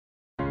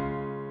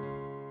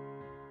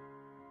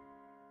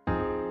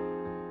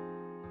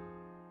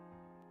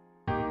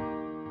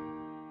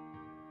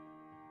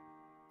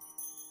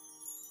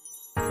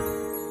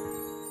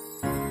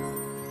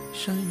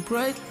Shine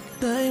bright like a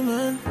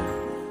diamond.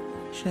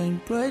 Shine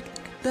bright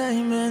like a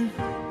diamond.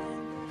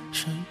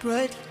 Shine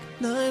bright like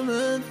a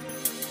diamond.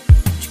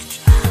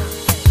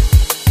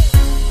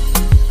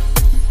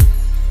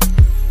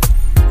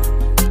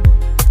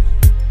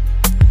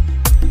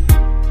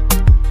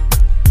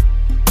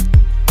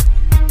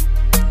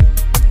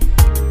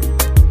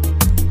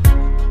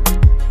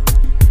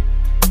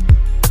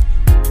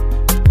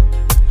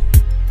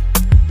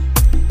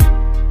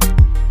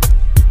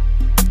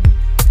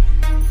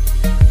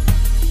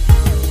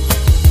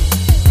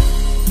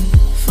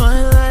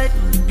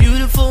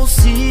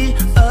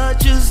 I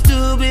choose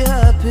to be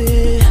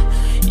happy.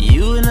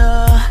 You and I,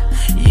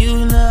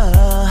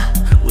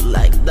 we're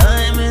like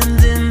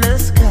diamonds in the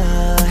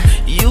sky.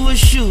 You a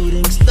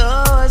shooting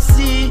star, I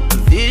see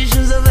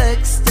visions of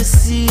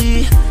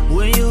ecstasy.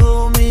 When you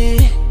hold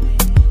me,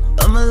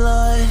 I'm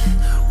alive.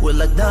 We're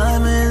like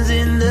diamonds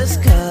in the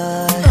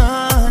sky.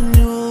 I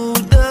knew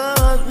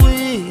that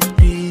we'd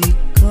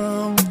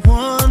become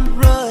one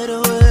right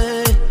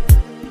away.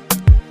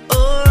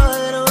 Oh,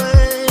 right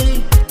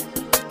away.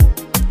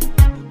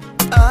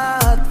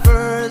 At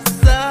first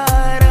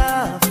sight,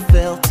 I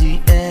felt the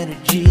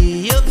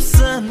energy of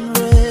sun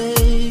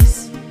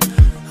rays.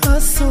 I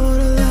saw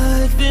the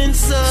life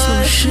inside. So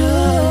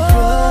shine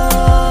bright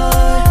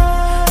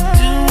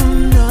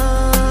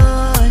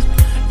tonight.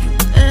 You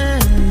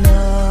and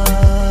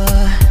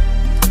I,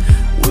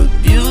 we're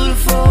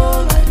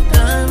beautiful like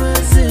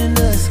diamonds in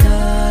the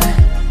sky.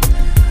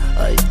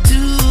 I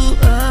do,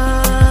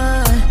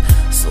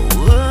 so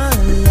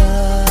alive.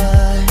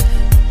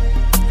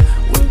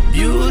 We're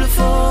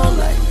beautiful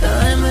like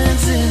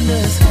diamonds in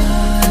the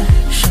sky.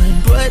 Shine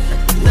bright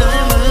like a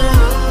diamond.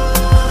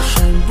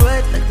 Shine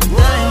bright like a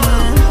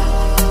diamond.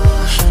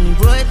 Shining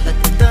bright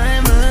like a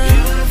diamond.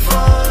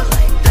 Beautiful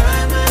like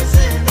diamonds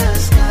in the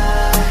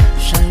sky.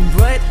 Shine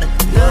bright like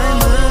a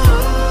diamond.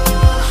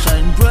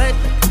 Shine bright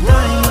like a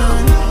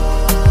diamond.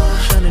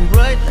 Shining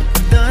bright like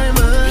a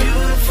diamond.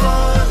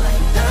 Beautiful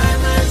like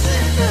diamonds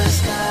in the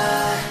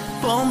sky.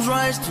 Palms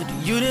rise to the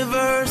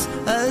universe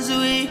as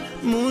we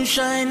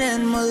moonshine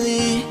and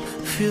Molly.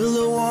 Feel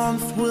the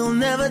warmth, we'll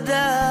never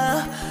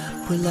die.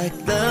 We're like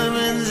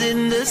diamonds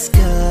in the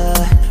sky.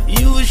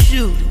 You a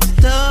shooting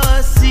star,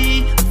 I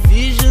see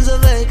visions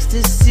of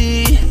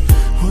ecstasy.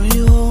 When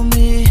you hold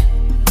me,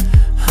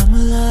 I'm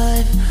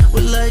alive.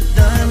 We're like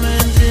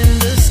diamonds in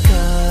the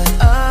sky.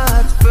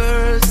 At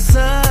first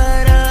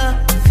sight, I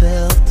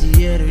felt the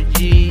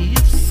energy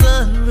of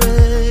sun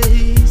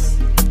rays.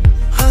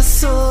 I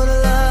saw the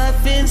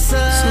life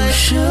inside. So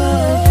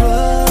shine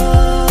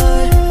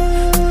bright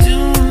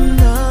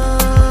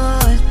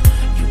tonight.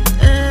 You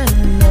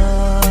and I,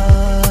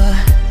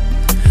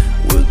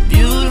 we're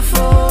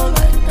beautiful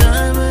like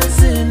diamonds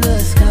in the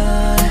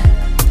sky.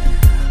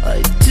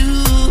 I do,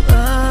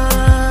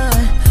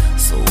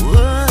 so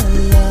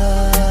alive.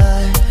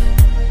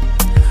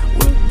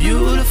 We're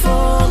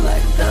beautiful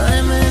like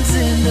diamonds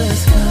in the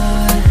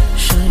sky.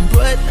 Shine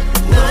bright like a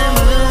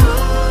diamond.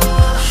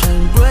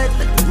 Shine bright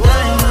like a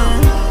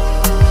diamond.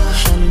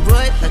 Shining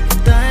bright like a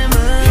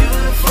diamond.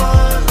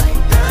 Beautiful like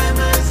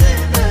diamonds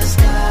in the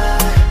sky.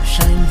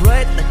 Shine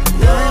bright like a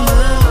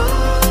diamond.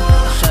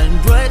 Shine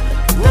bright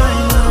like a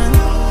diamond.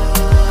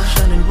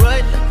 Shining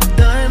bright like a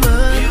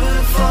diamond.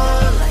 Beautiful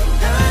like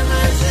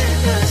diamonds in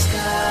the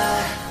sky.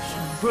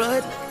 Shine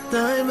bright like a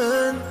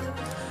diamond.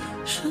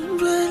 Shine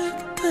bright like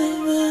a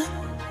diamond.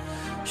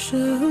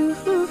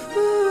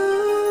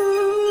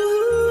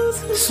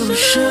 So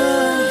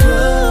shine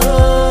bright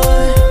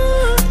tonight.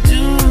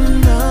 You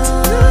and I,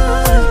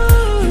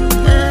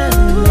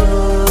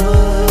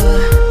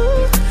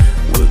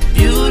 we're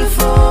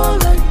beautiful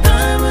like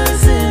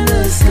diamonds in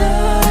the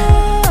sky.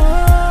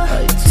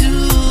 I do,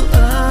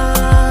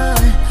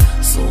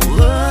 so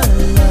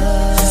alive.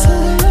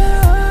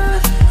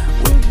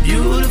 We're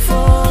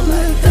beautiful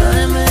like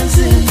diamonds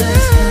in the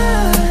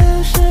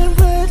sky. Shine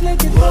bright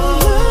like a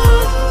diamond.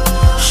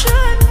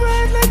 Shine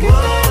bright like a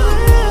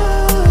diamond.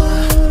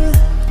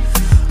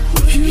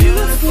 We're beautiful.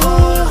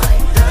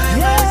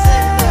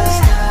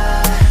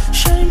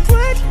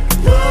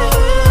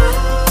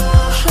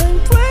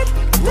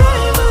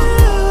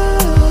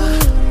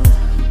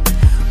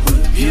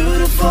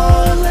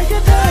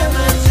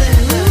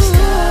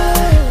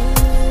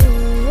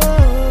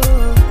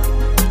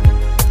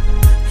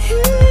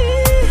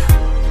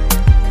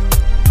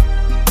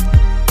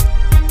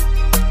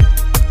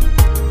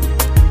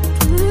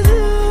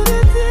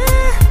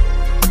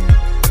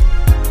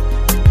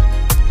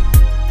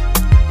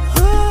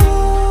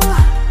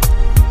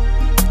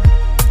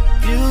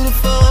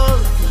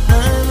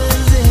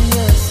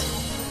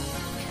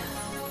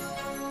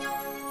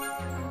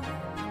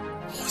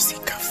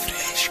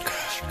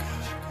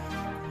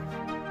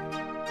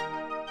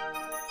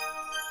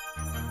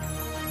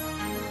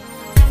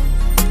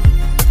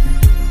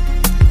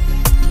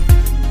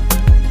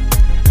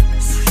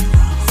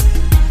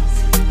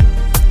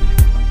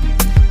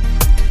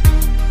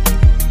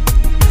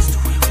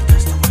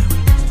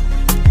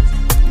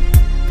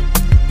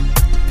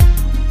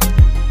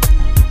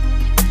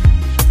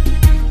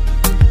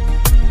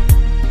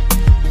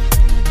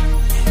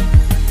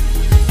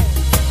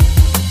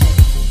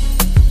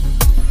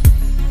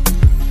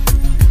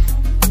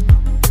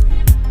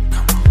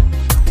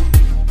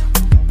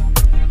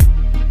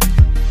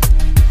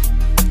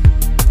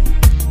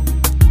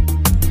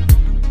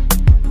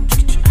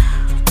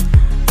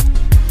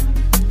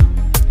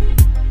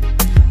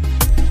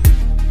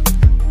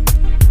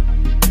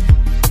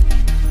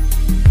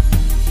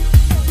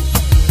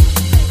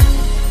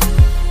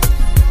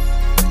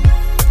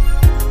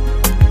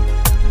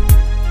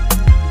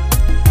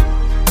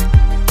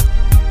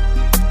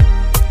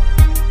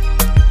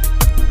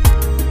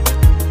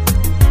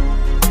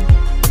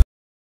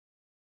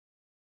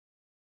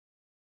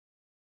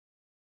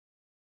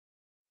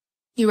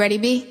 You ready,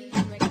 B?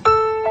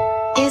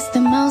 It's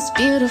the most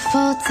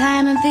beautiful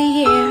time of the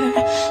year.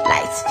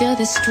 Lights fill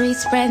the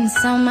streets, spreading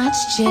so much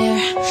cheer.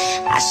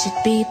 I should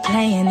be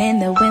playing in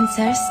the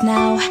winter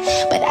snow,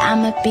 but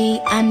I'ma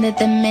be under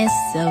the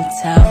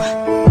mistletoe.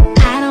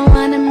 I don't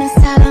wanna miss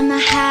out on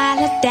the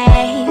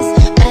holidays,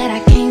 but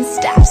I can't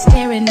stop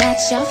staring at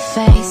your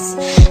face.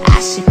 I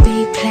should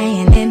be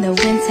playing in the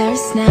winter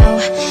snow,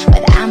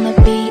 but I'ma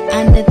be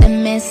under the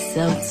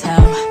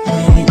mistletoe.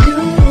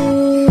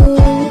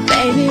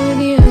 Baby,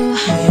 with you,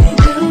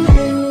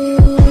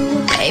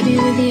 baby,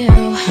 with you,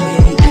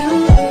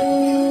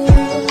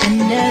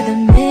 under the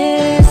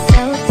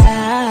mistletoe.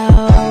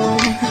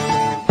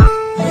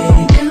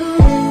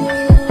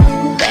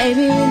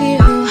 Baby, with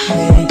you,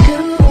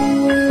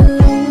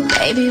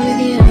 baby,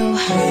 with you,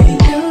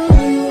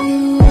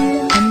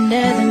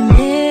 under the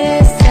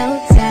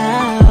mistletoe.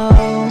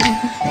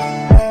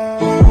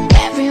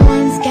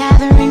 Everyone's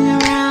gathering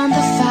around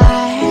the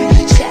fire,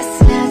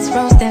 chestnuts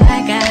roasting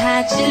like a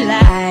hot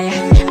July.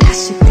 I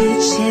should be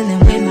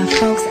chilling with my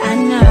folks, I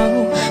know,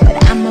 but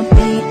I'ma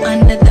be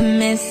under the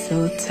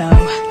mistletoe.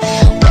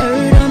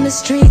 Word on the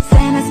street,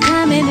 Santa's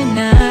coming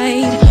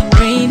tonight.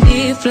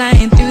 Reindeer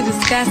flying through the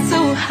sky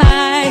so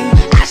high.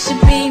 I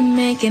should be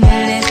making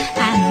a list, I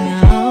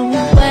know,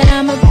 but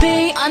I'ma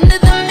be under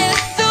the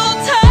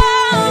mistletoe.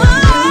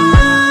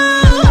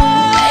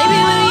 Baby,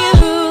 with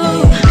you,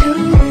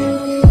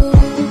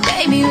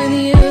 baby,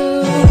 with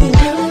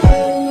you,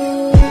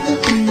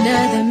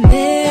 under the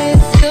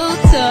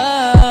mistletoe.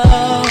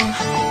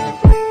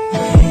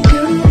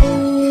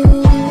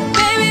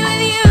 Baby,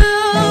 with you,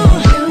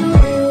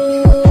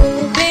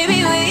 baby,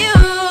 with you,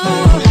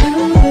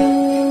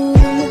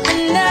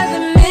 under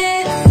the mistletoe.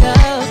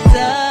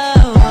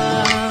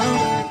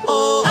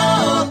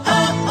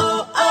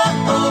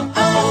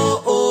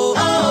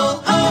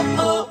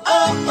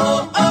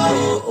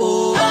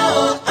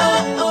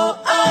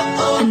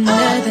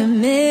 Under the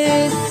mistletoe.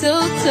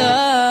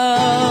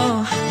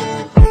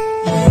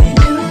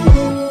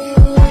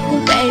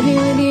 Baby,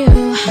 with you,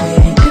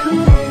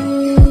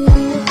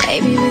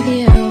 baby, with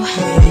you,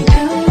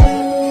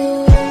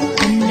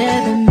 under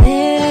the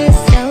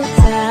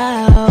mistletoe.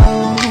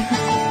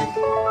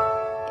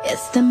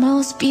 It's the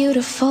most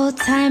beautiful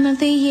time of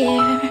the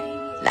year.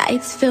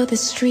 Lights fill the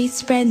streets,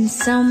 spreading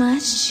so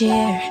much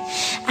cheer.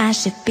 I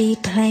should be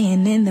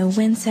playing in the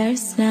winter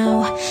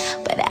snow,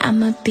 but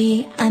I'ma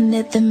be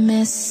under the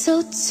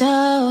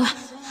mistletoe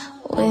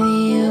with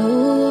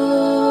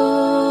you.